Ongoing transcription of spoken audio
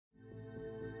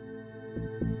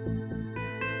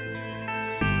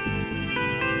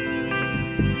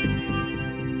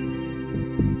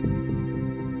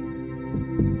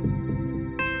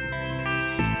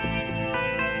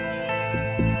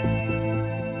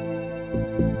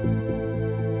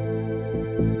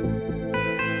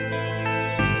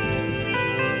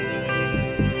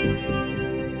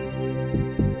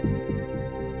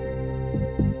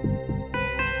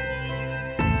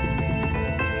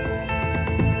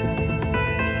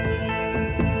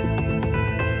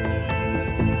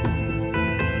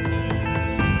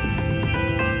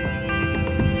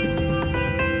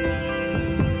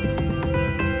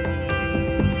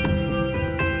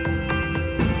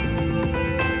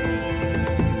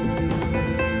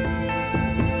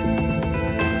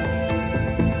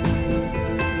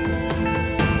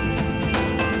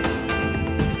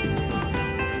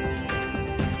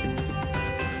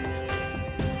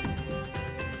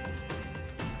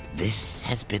This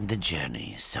has been the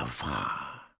journey so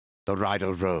far. The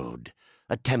rider rode,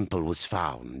 a temple was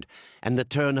found, and the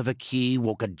turn of a key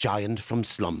woke a giant from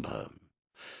slumber.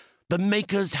 The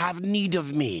makers have need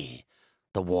of me,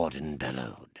 the warden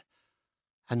bellowed.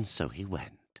 And so he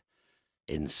went,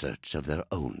 in search of their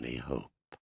only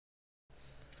hope.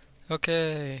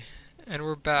 Okay, and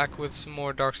we're back with some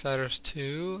more Darksiders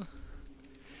 2.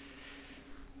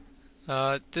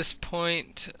 At this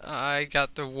point, I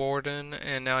got the warden,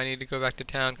 and now I need to go back to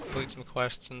town, complete some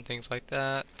quests and things like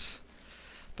that.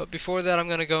 But before that, I'm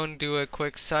going to go and do a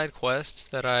quick side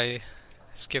quest that I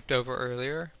skipped over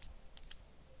earlier.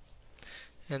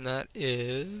 And that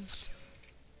is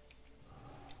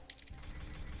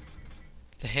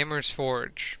the Hammer's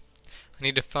Forge. I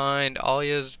need to find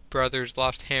Alia's brother's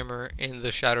lost hammer in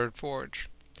the Shattered Forge.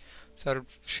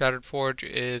 Shattered Forge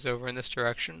is over in this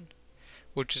direction,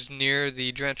 which is near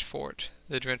the Drench Fort.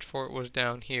 The Drench Fort was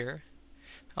down here.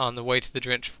 On the way to the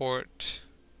Drench Fort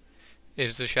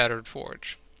is the Shattered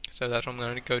Forge. So that's what I'm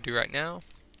going to go do right now.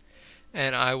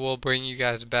 And I will bring you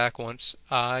guys back once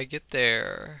I get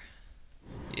there.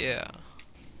 Yeah.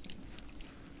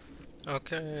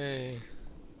 Okay.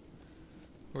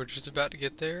 We're just about to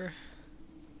get there.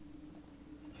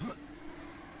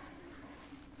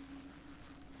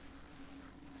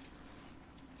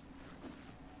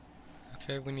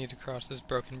 Okay, we need to cross this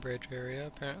broken bridge area,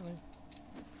 apparently.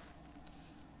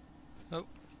 Oh.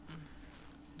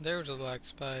 There's a lag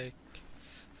spike.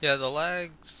 Yeah,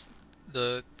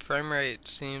 the frame rate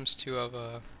seems to have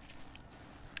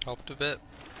helped a bit.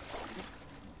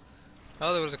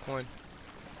 Oh, there was a coin.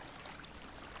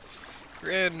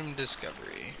 Random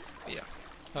discovery.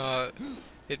 Yeah.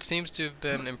 It seems to have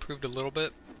been improved a little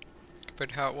bit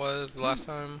compared to how it was the last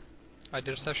time I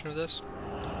did a session of this.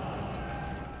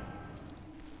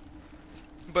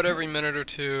 But every minute or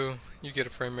two, you get a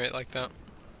frame rate like that.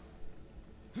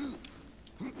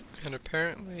 And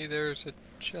apparently there's a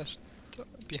chest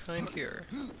behind here.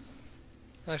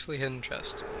 Nicely hidden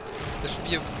chest. This would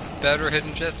be a better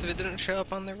hidden chest if it didn't show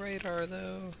up on the radar,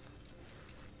 though.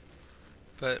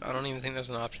 But I don't even think there's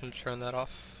an option to turn that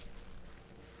off.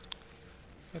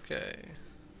 Okay.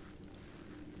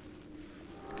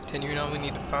 Continuing on, we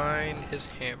need to find his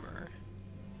hammer.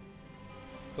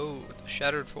 Oh, the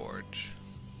Shattered Forge.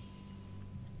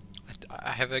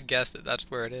 I have a guess that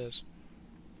that's where it is.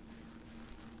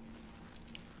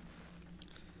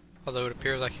 Although it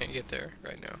appears I can't get there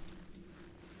right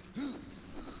now.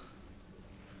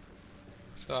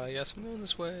 So I guess I'm going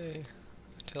this way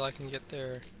until I can get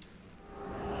there.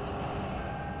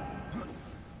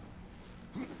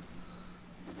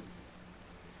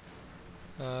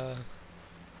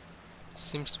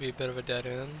 Seems to be a bit of a dead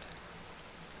end.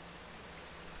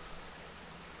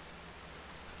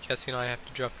 Guessing I have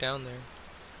to jump down there.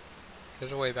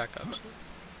 There's a way back up.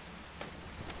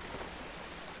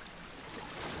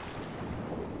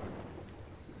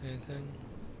 Anything?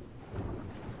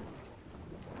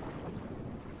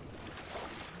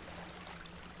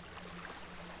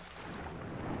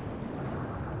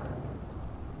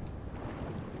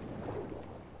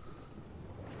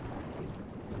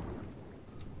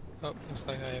 Oh, looks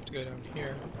like I have to go down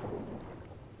here.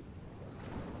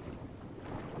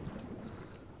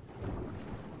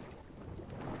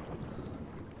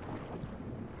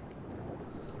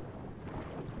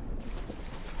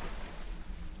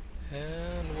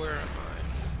 And where am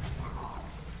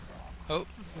I? Oh,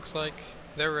 looks like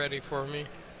they're ready for me.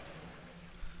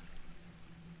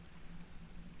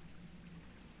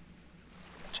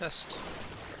 Chest.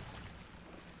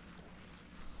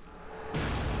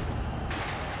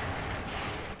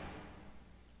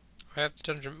 I have the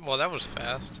dungeon. Well, that was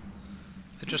fast.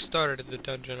 I just started the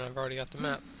dungeon. I've already got the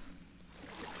map.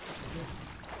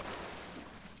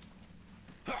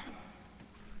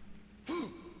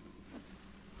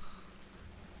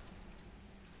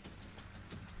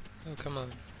 Oh, come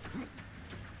on.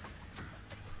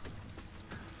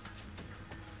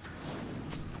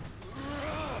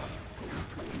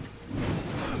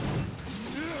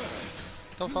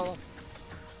 Don't fall off.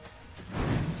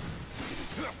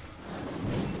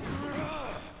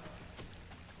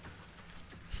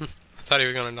 I thought he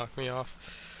was gonna knock me off.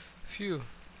 Phew.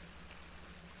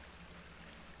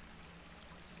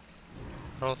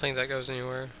 I don't think that goes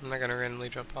anywhere. I'm not gonna randomly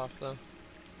jump off though.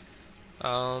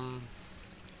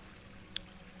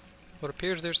 What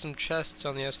appears there's some chests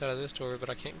on the other side of this door, but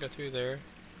I can't go through there.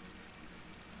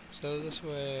 So this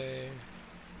way.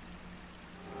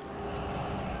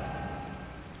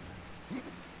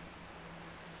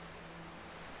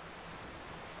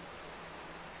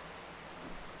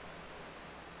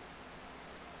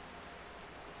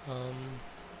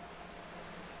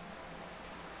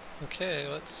 Okay,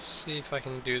 let's see if I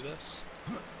can do this.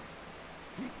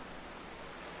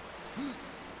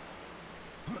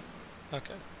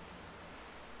 Okay.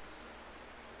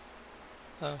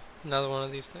 Oh, another one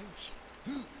of these things.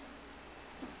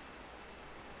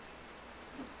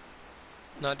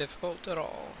 Not difficult at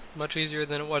all. Much easier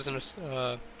than it was in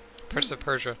Prince of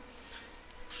Persia,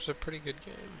 which was a pretty good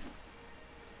game.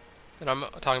 And I'm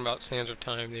talking about Sands of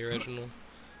Time, the original.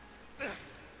 I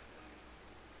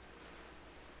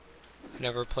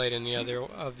never played any other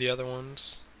of the other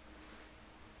ones.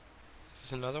 Is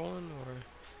this another one, or?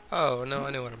 Oh no,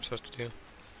 I know what I'm supposed to do.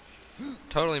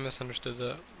 Totally misunderstood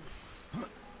that.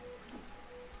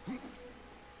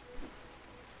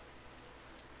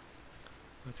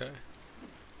 Okay.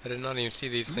 I did not even see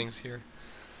these things here.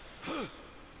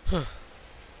 Huh.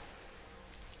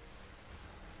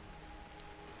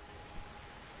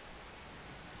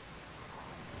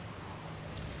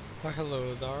 Why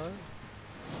hello there.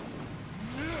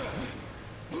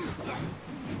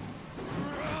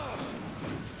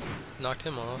 Knocked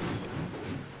him off.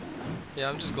 Yeah,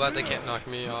 I'm just glad they can't knock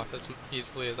me off as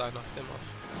easily as I knocked them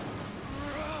off.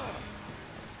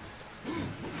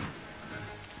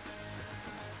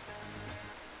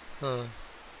 Huh.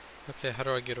 Okay, how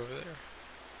do I get over there?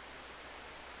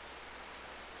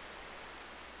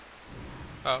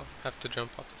 Oh, have to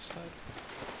jump off the side.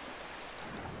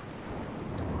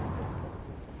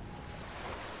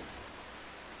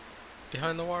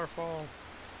 Behind the waterfall.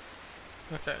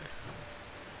 Okay.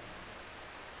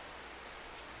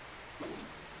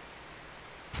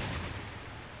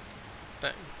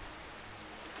 Bang.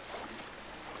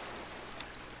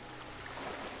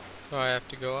 So I have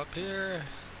to go up here.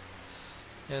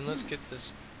 And let's get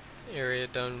this area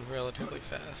done relatively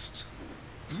fast.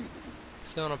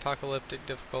 Still on apocalyptic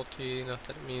difficulty, not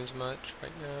that it means much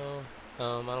right now.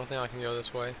 I don't think I can go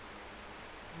this way.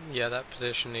 Yeah, that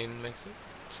positioning makes it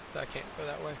so I can't go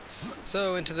that way.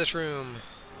 So, into this room.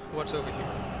 What's over here?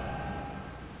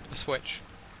 A switch.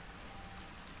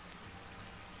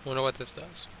 Wonder what this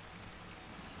does.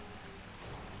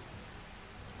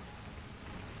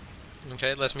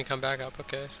 Okay, it lets me come back up.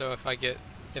 Okay, so if I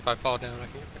fall down, I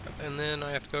can get back up. And then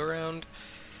I have to go around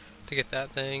to get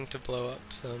that thing to blow up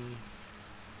some,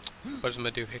 what is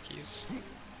Madoohickeys?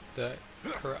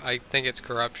 I think it's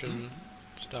corruption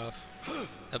stuff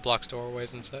that blocks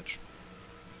doorways and such.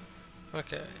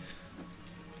 Okay.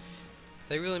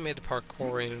 They really made the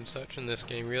parkouring and such in this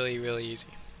game really, really easy.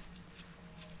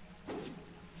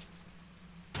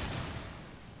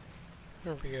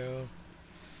 There we go.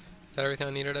 Is that everything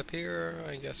I needed up here?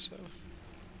 I guess so.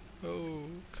 Oh,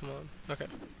 come on. Okay.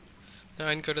 Now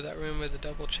I can go to that room with the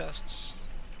double chests.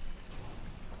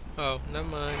 Oh, never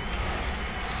mind.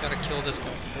 Gotta kill this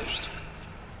guy first.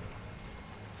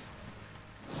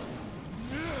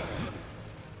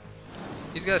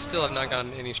 These guys still have not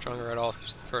gotten any stronger at all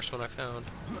since the first one I found.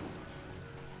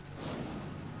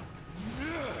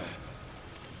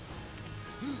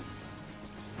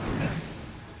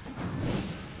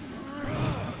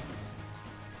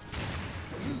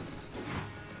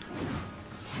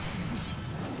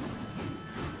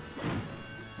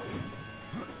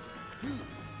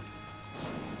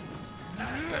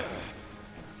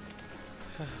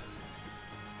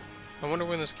 I wonder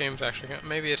when this game's actually gonna...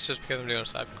 Maybe it's just because I'm doing a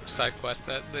side quest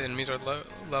that the enemies are low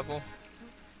level.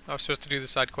 I was supposed to do the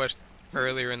side quest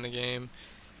earlier in the game.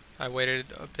 I waited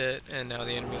a bit and now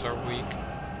the enemies are weak.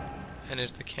 And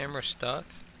is the camera stuck?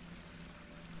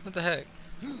 What the heck?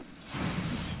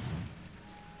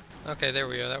 Okay, there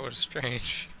we go. That was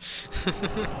strange.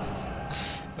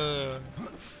 Oh,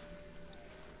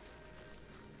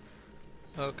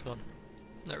 come on.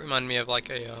 That reminded me of like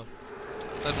a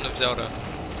Legend of Zelda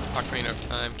Ocarina of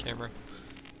Time camera.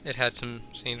 It had some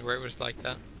scenes where it was like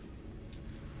that.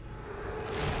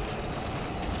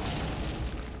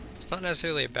 It's not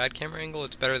necessarily a bad camera angle,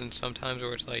 it's better than sometimes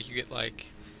where it's like you get like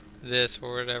this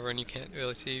or whatever and you can't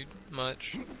really see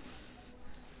much.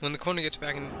 When the corner gets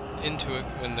back into it,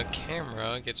 when the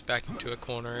camera gets back into a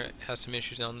corner, it has some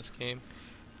issues on this game.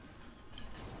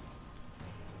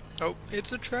 Oh,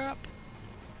 it's a trap!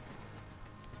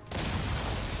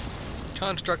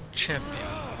 Construct Champion.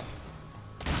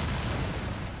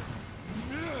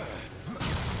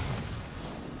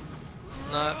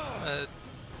 Not a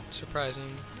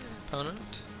surprising opponent.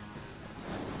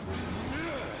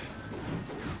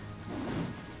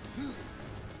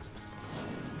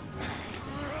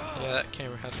 Yeah, that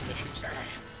camera has some issues.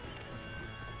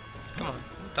 Come on,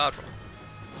 dodge roll.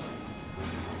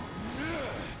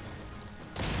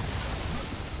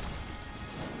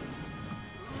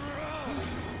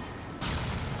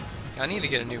 I need to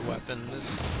get a new weapon.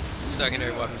 This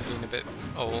secondary weapon's getting a bit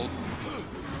old.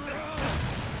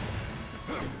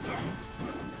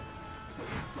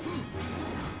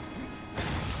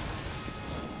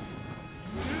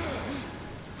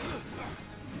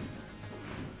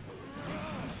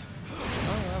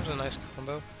 Oh, that was a nice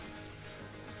combo.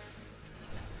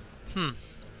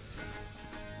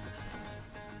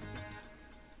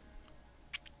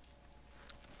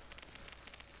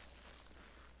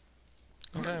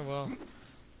 Okay, well,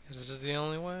 this is the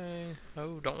only way.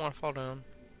 Oh, don't want to fall down.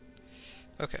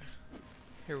 Okay,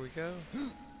 here we go.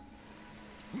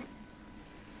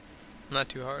 Not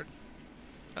too hard.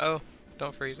 Oh,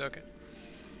 don't freeze, okay.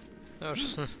 Oh,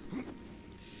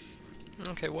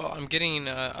 okay, well, I'm getting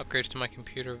upgrades to my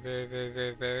computer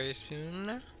very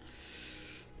soon.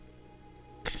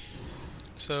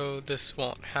 So this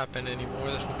won't happen anymore.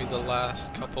 This will be the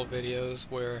last couple videos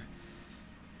where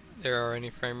there are any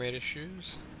frame rate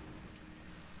issues.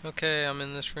 Okay, I'm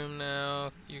in this room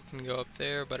now. You can go up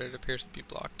there, but it appears to be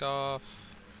blocked off.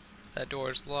 That door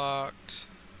is locked.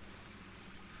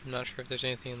 I'm not sure if there's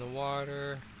anything in the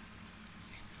water.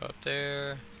 You can go up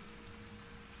there.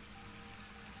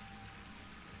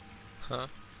 Huh.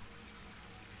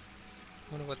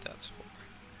 Wonder what that's for.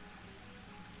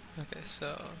 Okay,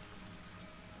 so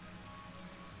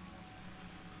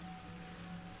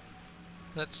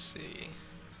let's see.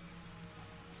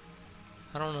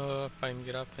 I don't know if I can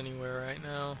get up anywhere right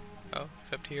now. Oh,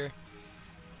 except here.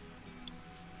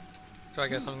 So I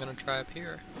guess I'm gonna try up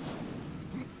here.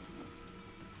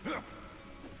 Oh,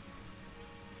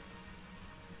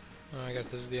 I guess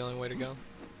this is the only way to go.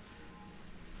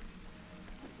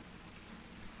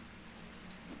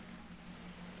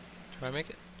 Can I make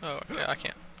it? Oh, okay, I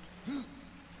can't.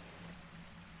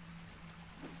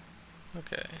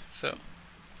 Okay, so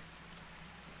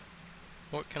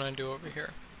what can I do over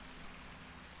here?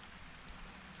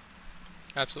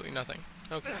 Absolutely nothing.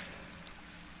 Okay.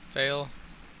 Fail.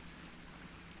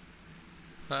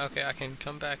 Okay, I can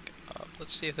come back up.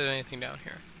 Let's see if there's anything down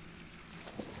here.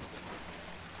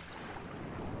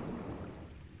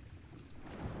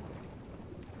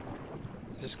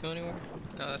 Does this go anywhere?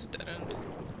 No, that's a dead end.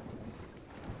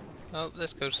 Oh,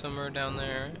 let's go somewhere down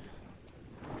there.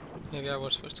 Maybe I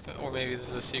was supposed to go, or maybe this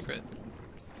is a secret.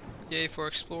 Yay for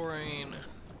exploring!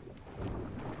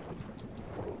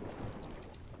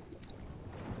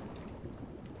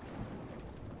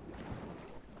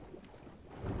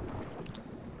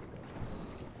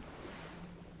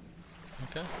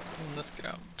 Okay, and let's get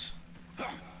out.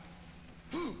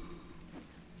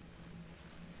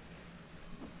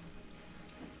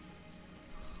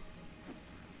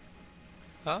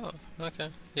 Oh, okay.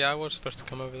 Yeah, I was supposed to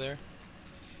come over there.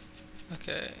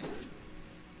 Okay.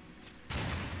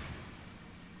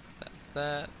 That's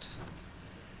that.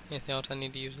 Anything else I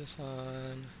need to use this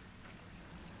on?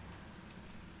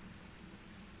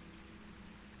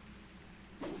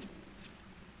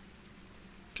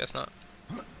 Guess not.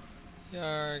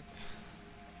 Yarg.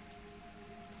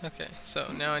 Okay,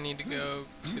 so now I need to go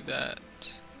to that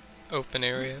open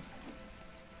area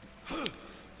and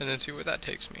then see where that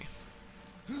takes me.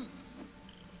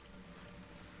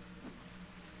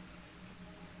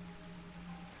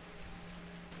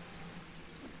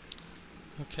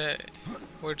 Okay,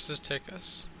 where does this take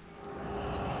us?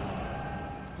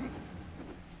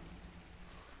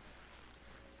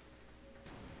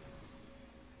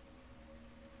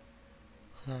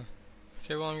 Huh.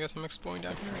 Okay, well, I guess I'm exploring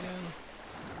down here again.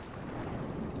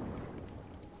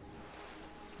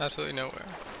 Absolutely nowhere,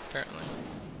 apparently.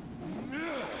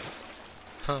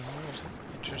 Huh, that was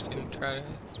interesting to try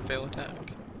to fail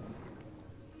attack.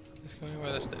 Let's go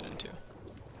anywhere that's led into.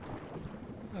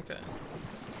 Okay.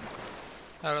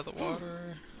 Out of the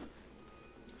water.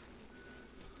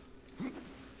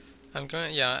 I'm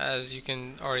going, yeah, as you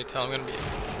can already tell, I'm going to be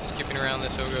skipping around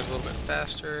this so it goes a little bit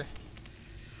faster.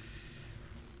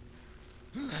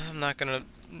 I'm not going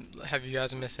to have you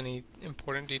guys miss any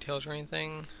important details or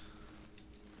anything.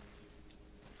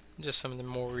 Just some of the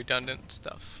more redundant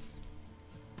stuff.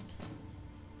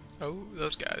 Oh,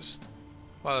 those guys.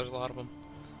 Wow, there's a lot of them.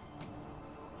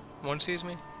 One sees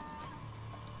me?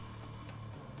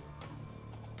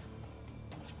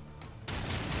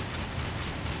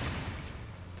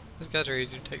 Those guys are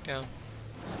easy to take down.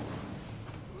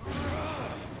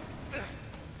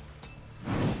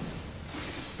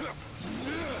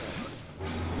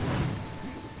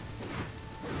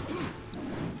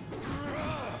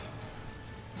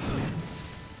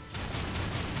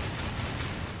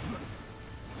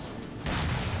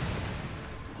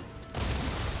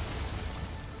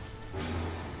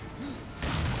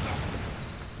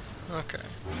 Okay.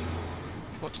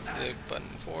 What's the button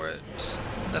for it?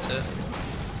 That's it.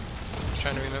 Just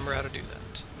trying to remember how to do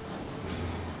that.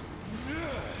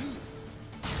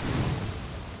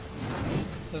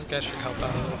 Those guys should help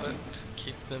out a little bit.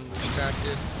 Keep them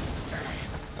distracted.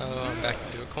 Oh, I'm back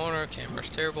into a corner. Camera's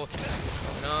terrible. Can't see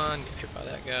what's going on. Get hit by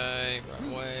that guy.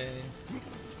 Run away.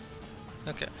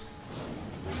 Okay.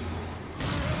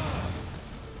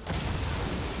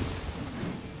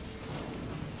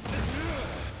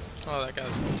 Oh, that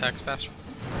guy's attacks faster.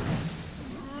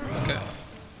 Okay.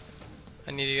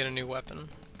 I need to get a new weapon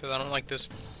because I don't like this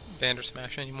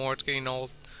Vandersmash anymore. It's getting old.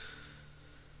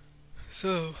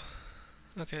 So,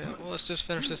 okay, well, let's just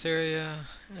finish this area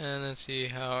and then see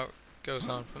how it goes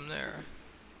on from there.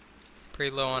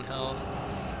 Pretty low on health.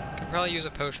 Could probably use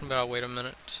a potion, but I'll wait a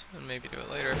minute and maybe do it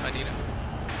later if I need it.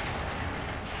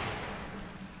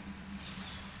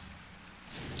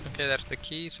 Okay, that's the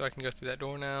key, so I can go through that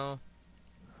door now.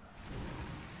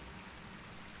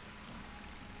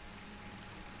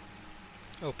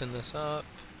 Open this up.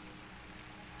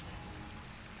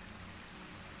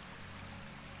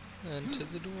 And to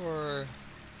the door.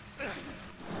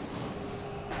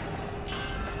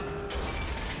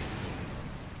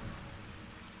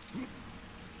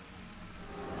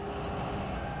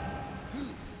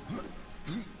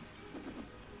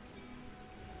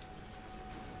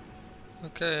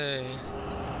 Okay.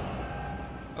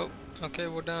 Oh, okay,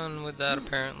 we're done with that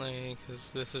apparently, because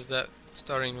this is that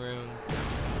starting room.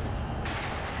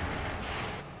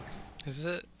 Is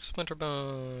it?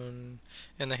 Splinterbone.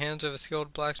 In the hands of a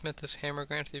skilled blacksmith, this hammer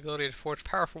grants the ability to forge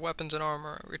powerful weapons and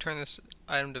armor. Return this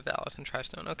item to Valis and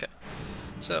Tristone. Okay.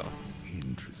 So.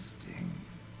 Interesting.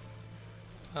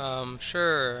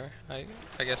 Sure. I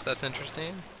guess that's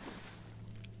interesting.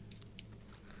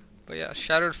 But yeah,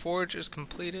 Shattered Forge is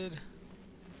completed.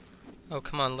 Oh,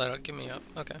 come on, let it give me up.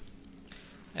 Okay.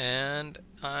 And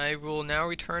I will now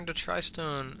return to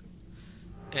Tristone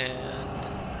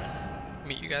and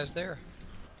meet you guys there.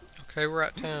 Okay, we're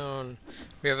at town.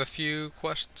 We have a few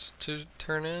quests to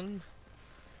turn in.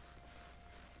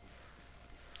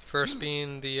 First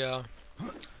being the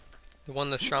one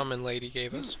the shaman lady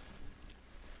gave us.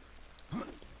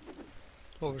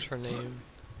 What was her name?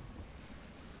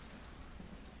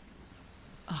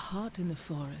 A heart in the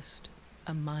forest,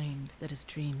 a mind that is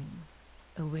dreaming.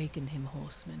 Awaken him,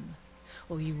 Horseman,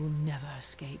 or you will never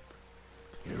escape.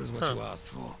 Here is what you asked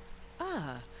for.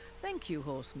 Ah, thank you,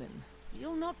 Horseman.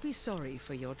 You'll not be sorry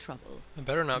for your trouble. I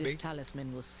better not This be.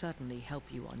 talisman will certainly help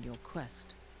you on your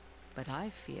quest. But I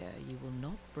fear you will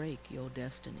not break your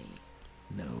destiny.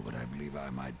 No, but I believe I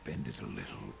might bend it a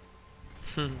little.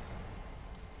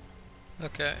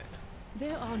 Okay.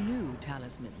 There are new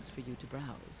talismans for you to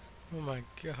browse. Oh my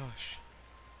gosh.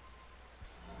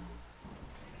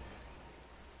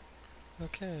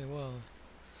 Okay, well.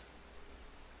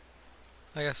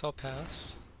 I guess I'll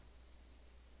pass.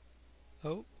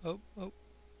 Oh.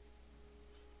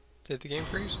 Did the game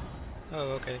freeze?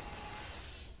 Oh, okay.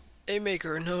 A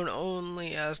maker known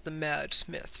only as the Mad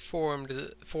Smith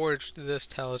forged this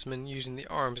talisman using the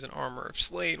arms and armor of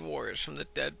slain warriors from the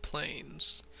Dead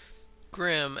Plains.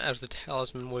 Grim, as the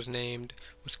talisman was named,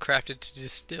 was crafted to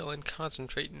distill and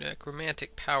concentrate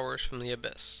necromantic powers from the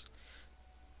abyss.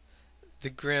 The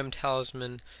Grim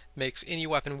talisman makes any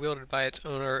weapon wielded by its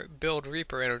owner build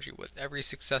Reaper energy with every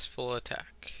successful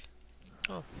attack.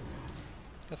 Oh,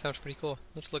 that sounds pretty cool.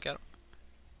 Let's look at it.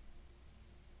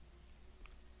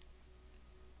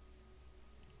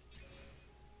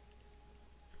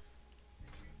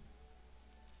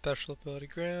 Special ability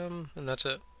Grim, and that's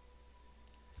it.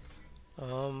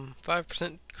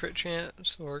 5% crit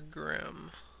chance or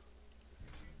Grim.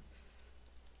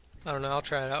 I don't know, I'll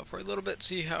try it out for a little bit,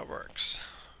 see how it works.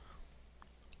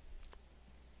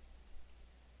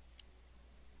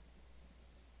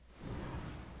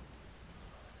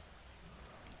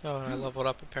 Oh, and I leveled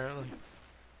up apparently.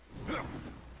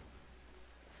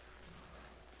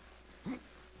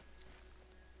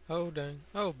 Oh, dang.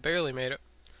 Oh, barely made it.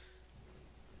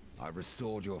 I've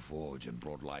restored your forge and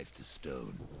brought life to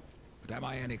stone. But am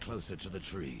I any closer to the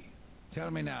tree? Tell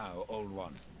me now, old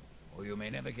one, or you may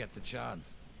never get the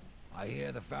chance. I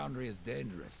hear the Foundry is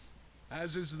dangerous.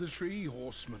 As is the tree,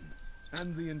 Horseman,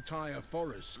 and the entire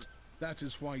forest. That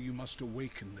is why you must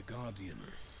awaken the Guardian.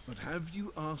 But have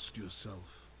you asked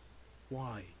yourself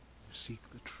why you seek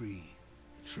the tree?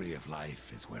 The Tree of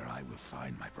Life is where I will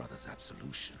find my brother's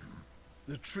absolution.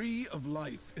 The Tree of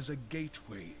Life is a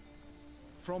gateway.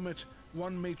 From it,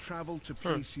 one may travel to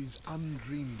places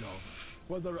undreamed of,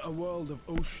 whether a world of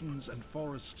oceans and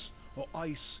forests, or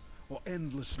ice, or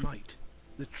endless night.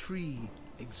 The tree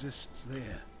exists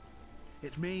there.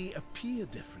 It may appear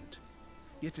different,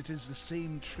 Yet it is the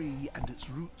same tree, and its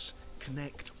roots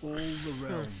connect all the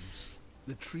realms.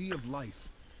 The tree of life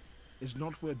is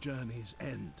not where journeys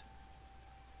end,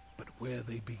 but where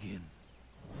they begin.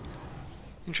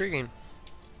 Intriguing.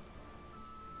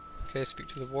 Okay, speak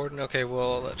to the warden. Okay,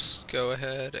 well, let's go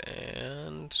ahead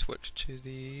and switch to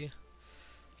the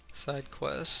side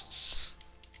quests.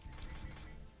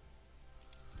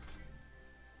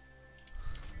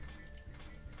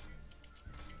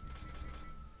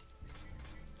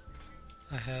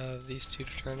 I have these two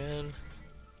to turn in.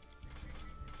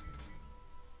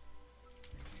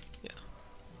 Yeah.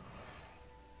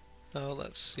 Oh,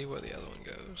 let's see where the other one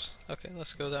goes. Okay,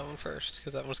 let's go that one first,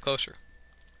 because that one's closer.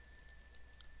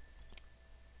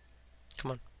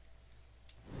 Come on.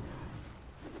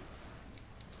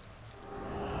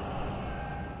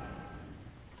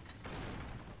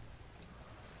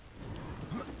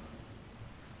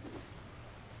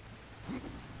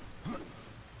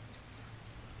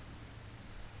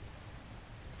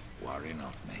 Worry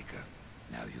not, Maker.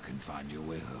 Now you can find your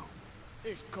way home.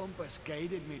 This compass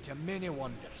guided me to many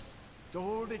wonders. To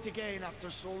hold it again after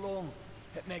so long,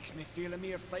 it makes me feel a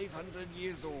mere 500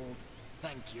 years old.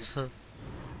 Thank you.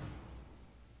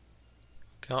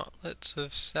 Gauntlets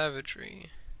of Savagery.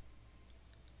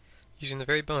 Using the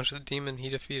very bones of the demon he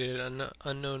defeated, an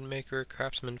unknown maker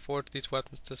craftsman forged these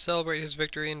weapons to celebrate his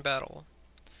victory in battle.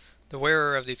 The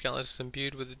wearer of these gauntlets is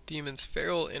imbued with the demon's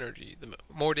feral energy. The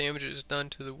more damage is done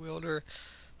to the wielder,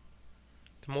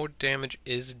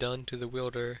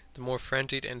 the more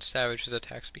frenzied and savage his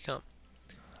attacks become.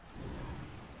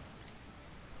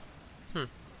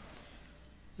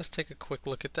 Let's take a quick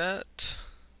look at that.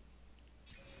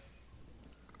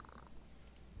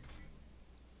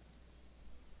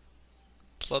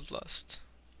 Bloodlust.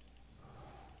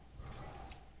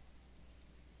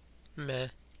 Meh.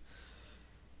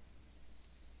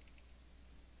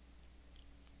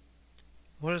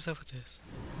 What is up with this?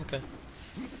 Okay.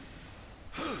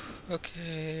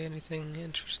 Okay, anything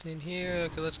interesting here?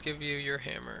 Okay, let's give you your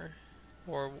hammer.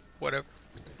 Or whatever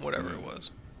it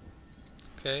was.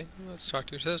 Okay, let's talk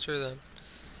to your sister then.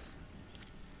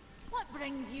 What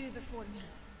brings you before me?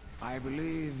 I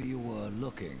believe you were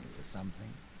looking for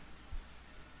something.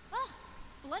 Oh,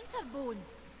 Splinterbone.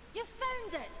 You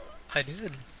found it. I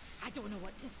did. I don't know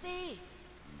what to say.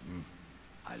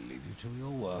 I leave you to your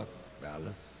work,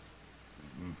 Alice.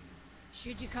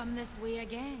 Should you come this way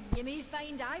again, you may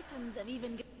find items of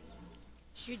even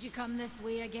Should you come this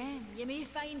way again, you may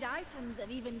find items of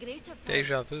even greater power.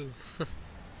 Deja vu.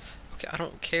 Okay, I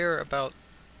don't care about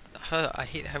I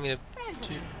hate having to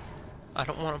do, I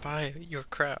don't want to buy your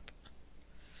crap.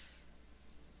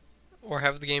 Or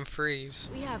have the game freeze.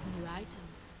 We have new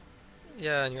items.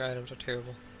 Yeah, and your items are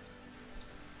terrible.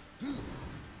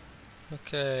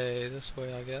 Okay, this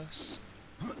way I guess.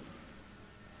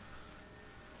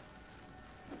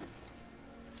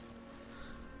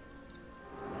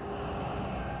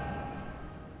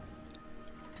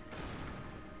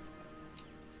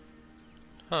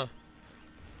 Huh.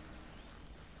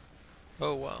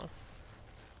 Oh wow.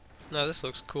 No, this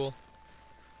looks cool.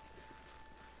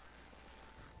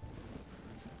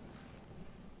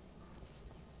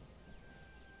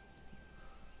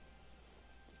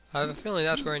 I have a feeling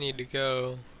that's where I need to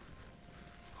go.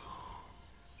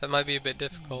 That might be a bit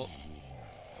difficult.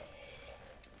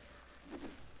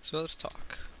 So let's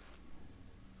talk.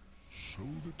 So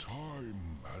the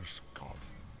time has come.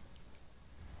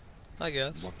 I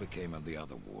guess. What became of the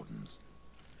other wardens?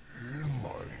 In my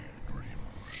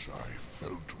dreams, I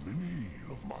felt many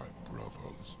of my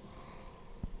brothers,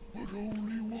 but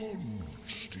only one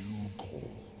still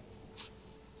called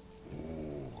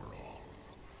Oral,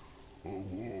 a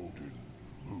warden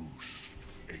most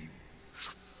ancient.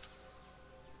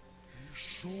 His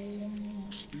song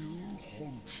still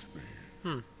haunts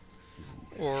me.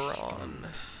 Oron.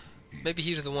 Maybe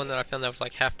he's the one that I found that was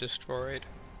like half destroyed.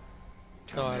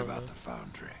 Tell I me don't about know. the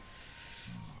Foundry.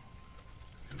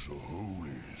 It is a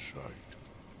holy site,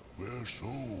 where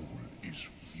soul is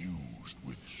fused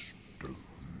with stone.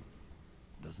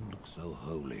 Doesn't look so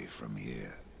holy from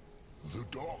here. The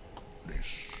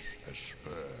darkness has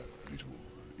spared little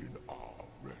in our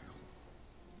realm.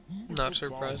 But Not the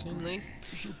surprisingly.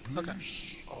 Foundry is a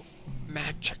place of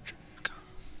Magic.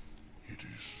 It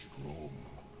is strong,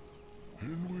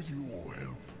 and with your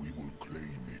help we will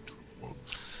claim it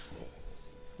once more.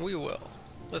 We will.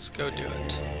 Let's go do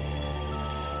it.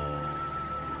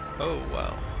 Oh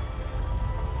wow.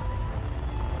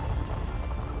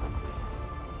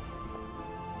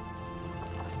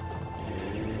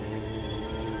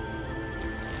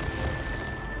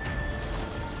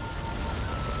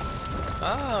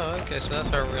 Ah, okay, so that's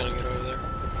how we're gonna get over there.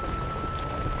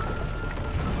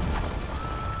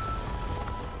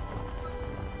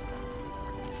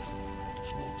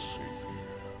 is not safe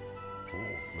here.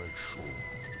 All flesh shorn to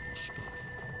the stone.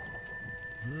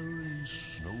 There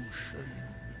is no shame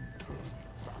in turning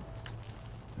back.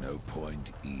 No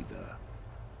point either.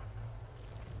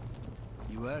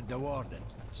 You heard the warden.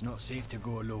 It's not safe to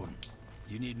go alone.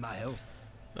 You need my help.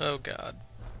 Oh god.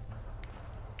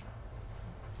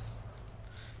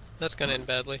 That's gonna end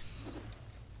badly.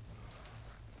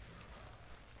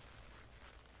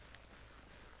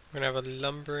 We're gonna have a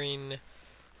lumbering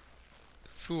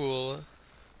fool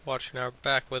watching our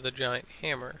back with a giant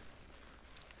hammer.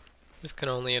 This can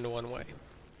only end one way.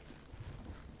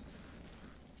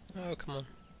 Oh, come on.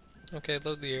 Okay,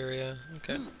 load the area.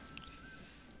 Okay.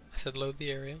 I said load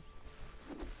the area.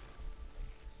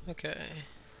 Okay.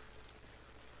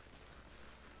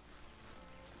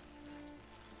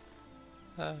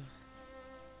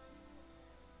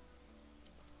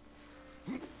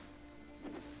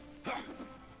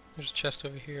 There's a chest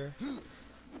over here.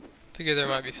 Figure there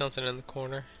might be something in the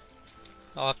corner.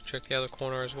 I'll have to check the other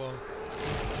corner as well.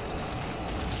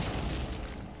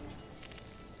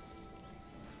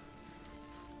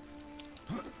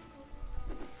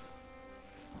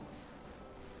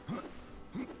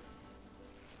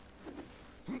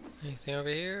 Anything over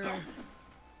here?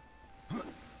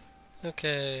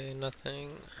 Okay, nothing.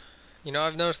 You know,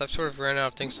 I've noticed I've sort of ran out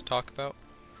of things to talk about.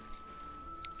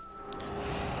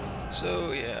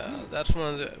 So yeah, that's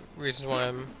one of the reasons why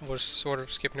I was sort of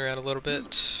skipping around a little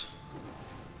bit.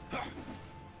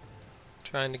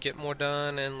 Trying to get more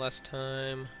done in less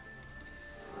time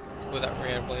without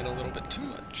rambling a little bit too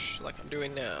much, like I'm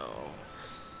doing now.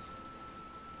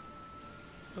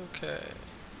 Okay.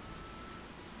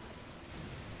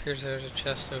 Appears there's a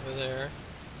chest over there.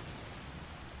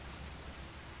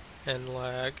 And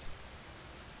lag.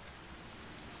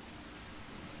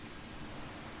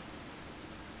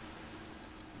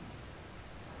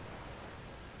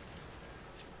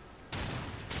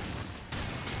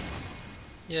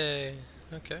 Yay,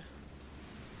 okay.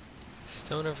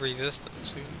 Stone of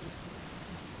Resistance. Ooh.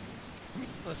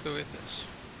 Let's go with this.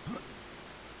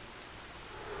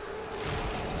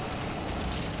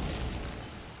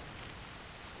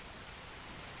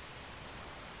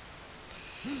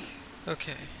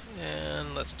 Okay,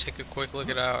 and let's take a quick look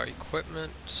at our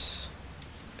equipment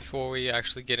before we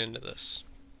actually get into this.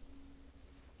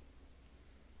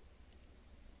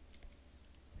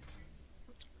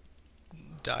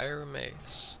 Dire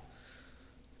Mace.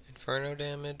 Inferno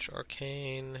damage,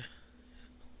 arcane.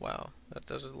 Wow, that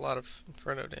does a lot of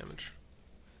inferno damage.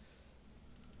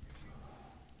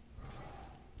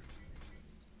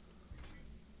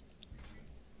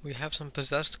 We have some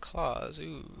possessed claws.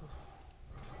 Ooh.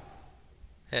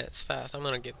 Yeah, it's fast. I'm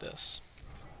gonna get this.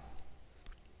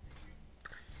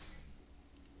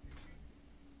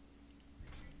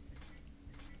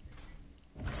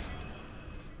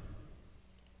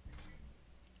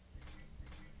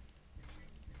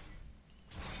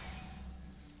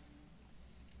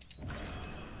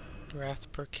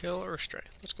 Wrath per kill or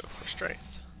strength? Let's go for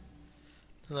strength.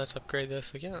 And let's upgrade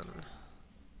this again.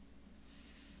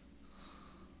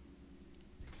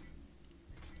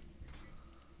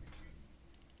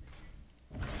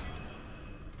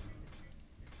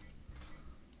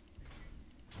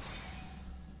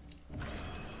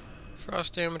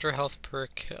 Frost damage or health per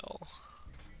kill?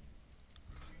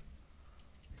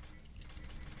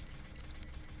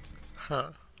 Huh,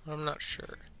 I'm not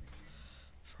sure.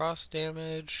 Frost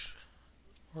damage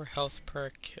or health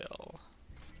per kill?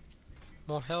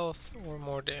 More health or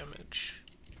more damage?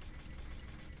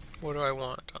 What do I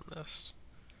want on this?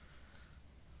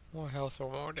 More health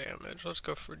or more damage? Let's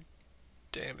go for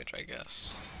damage, I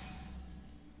guess.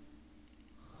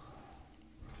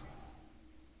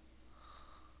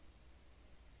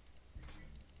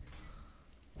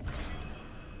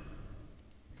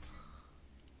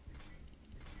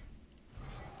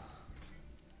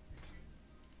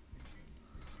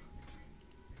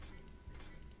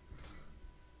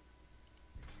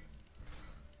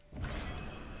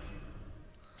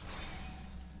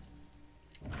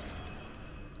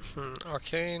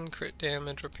 Arcane, crit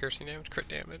damage, or piercing damage? Crit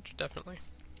damage, definitely.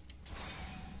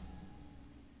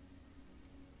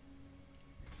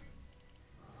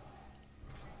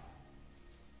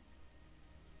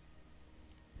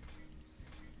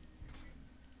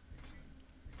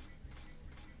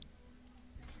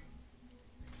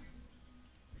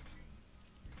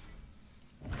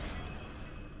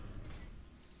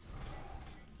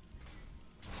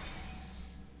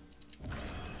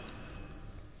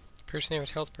 Piercing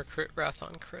damage, health per crit, wrath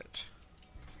on crit.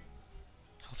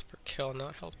 Health per kill,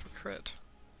 not health per crit.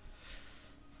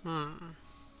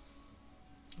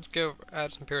 Let's go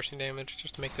add some piercing damage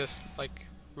just to make this, like,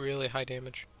 really high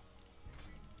damage.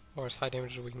 Or as high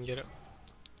damage as we can get it.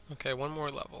 Okay, one more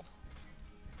level.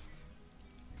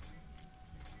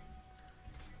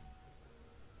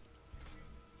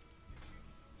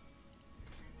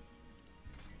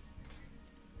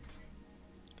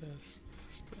 This.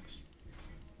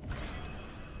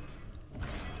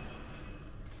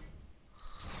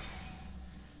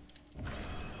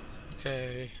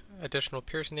 Okay, additional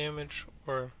piercing damage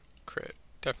or crit.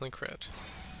 Definitely crit.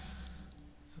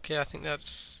 Okay, I think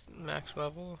that's max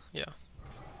level. Yeah.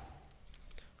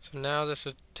 So now this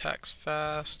attacks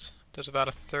fast. Does about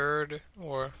a third,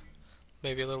 or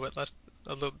maybe a little bit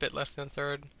less than a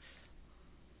third.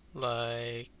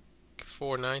 Like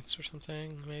 4/9 or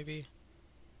something, maybe.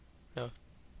 No.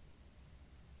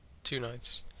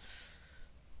 2/9.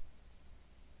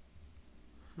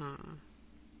 I'm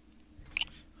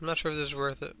not sure if this is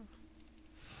worth it.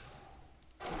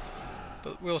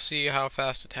 But we'll see how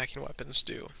fast attacking weapons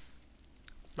do.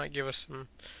 Might give us some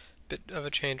bit of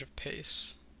a change of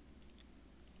pace.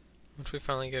 Once we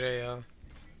finally get a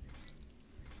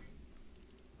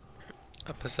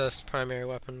possessed primary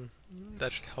weapon,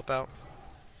 that should help out.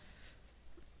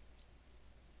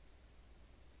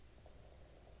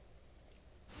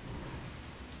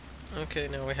 Okay,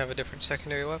 now we have a different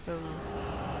secondary weapon.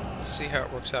 Let's see how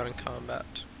it works out in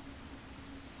combat.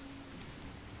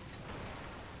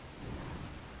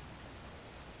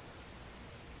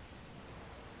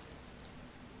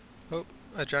 Oh,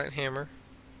 a giant hammer.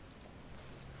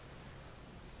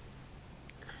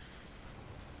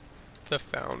 The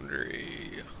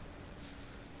Foundry.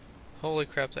 Holy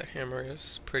crap, that hammer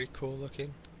is pretty cool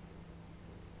looking.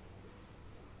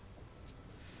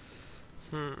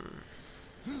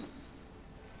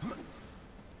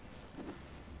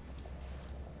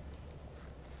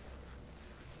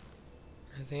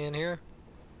 Anything in here?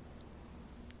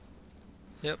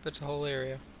 Yep, it's a whole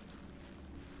area.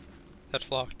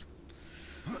 That's locked.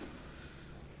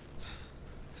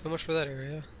 So much for that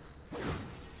area.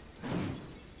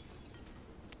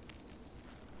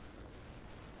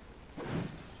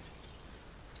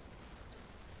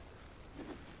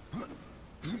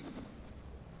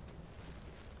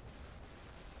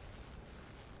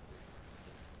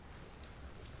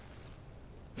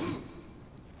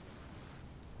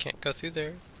 Can't go through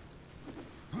there.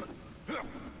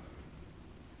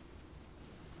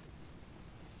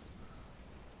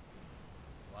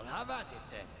 Well, have at it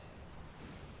then.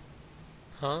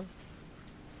 Huh?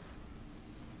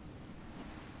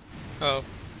 Oh.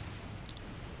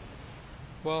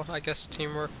 Well, I guess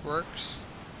teamwork works.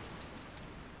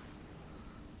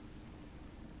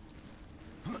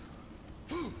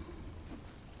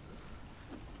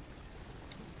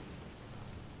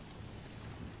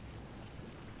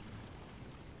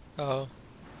 Oh.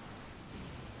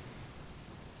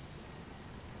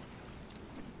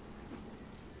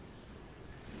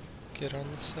 Get on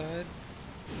the side.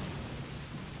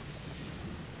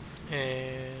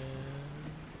 And...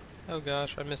 oh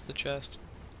gosh, I missed the chest.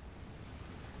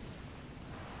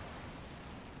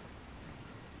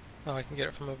 Oh, I can get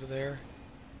it from over there.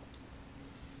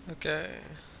 Okay.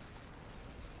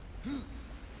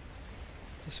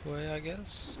 This way, I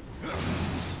guess.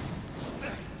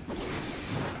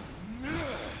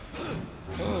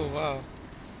 Oh, wow.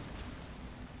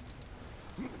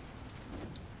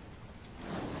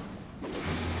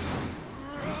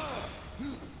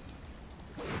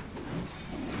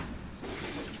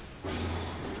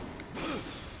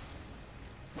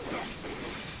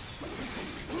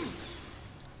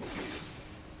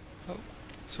 Oh,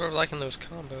 sort of liking those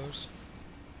combos.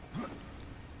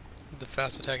 The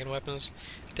fast attacking weapons.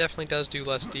 It definitely does do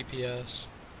less DPS.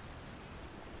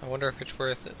 I wonder if it's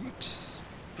worth it.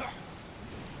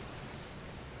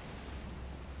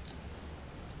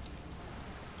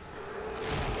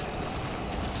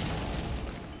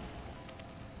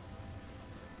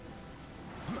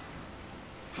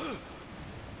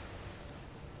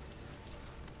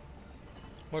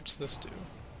 What's this do?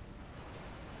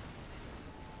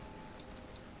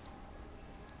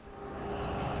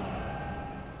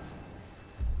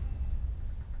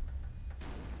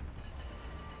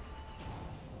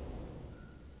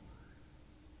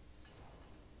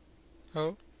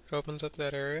 Oh, it opens up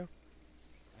that area.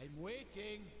 I'm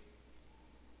waiting.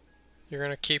 You're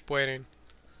gonna keep waiting.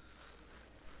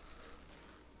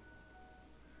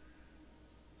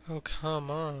 Oh,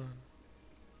 come on.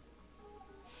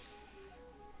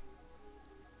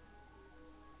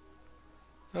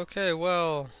 Okay,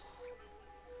 well...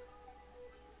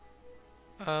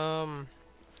 I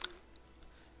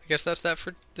guess that's that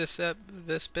for this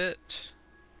bit.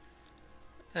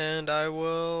 And I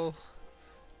will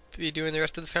be doing the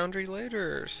rest of the Foundry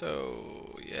later.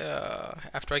 So, yeah,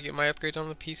 after I get my upgrades on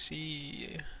the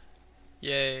PC.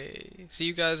 Yay. See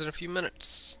you guys in a few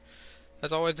minutes.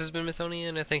 As always, this has been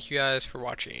Mythonian, and thank you guys for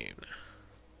watching.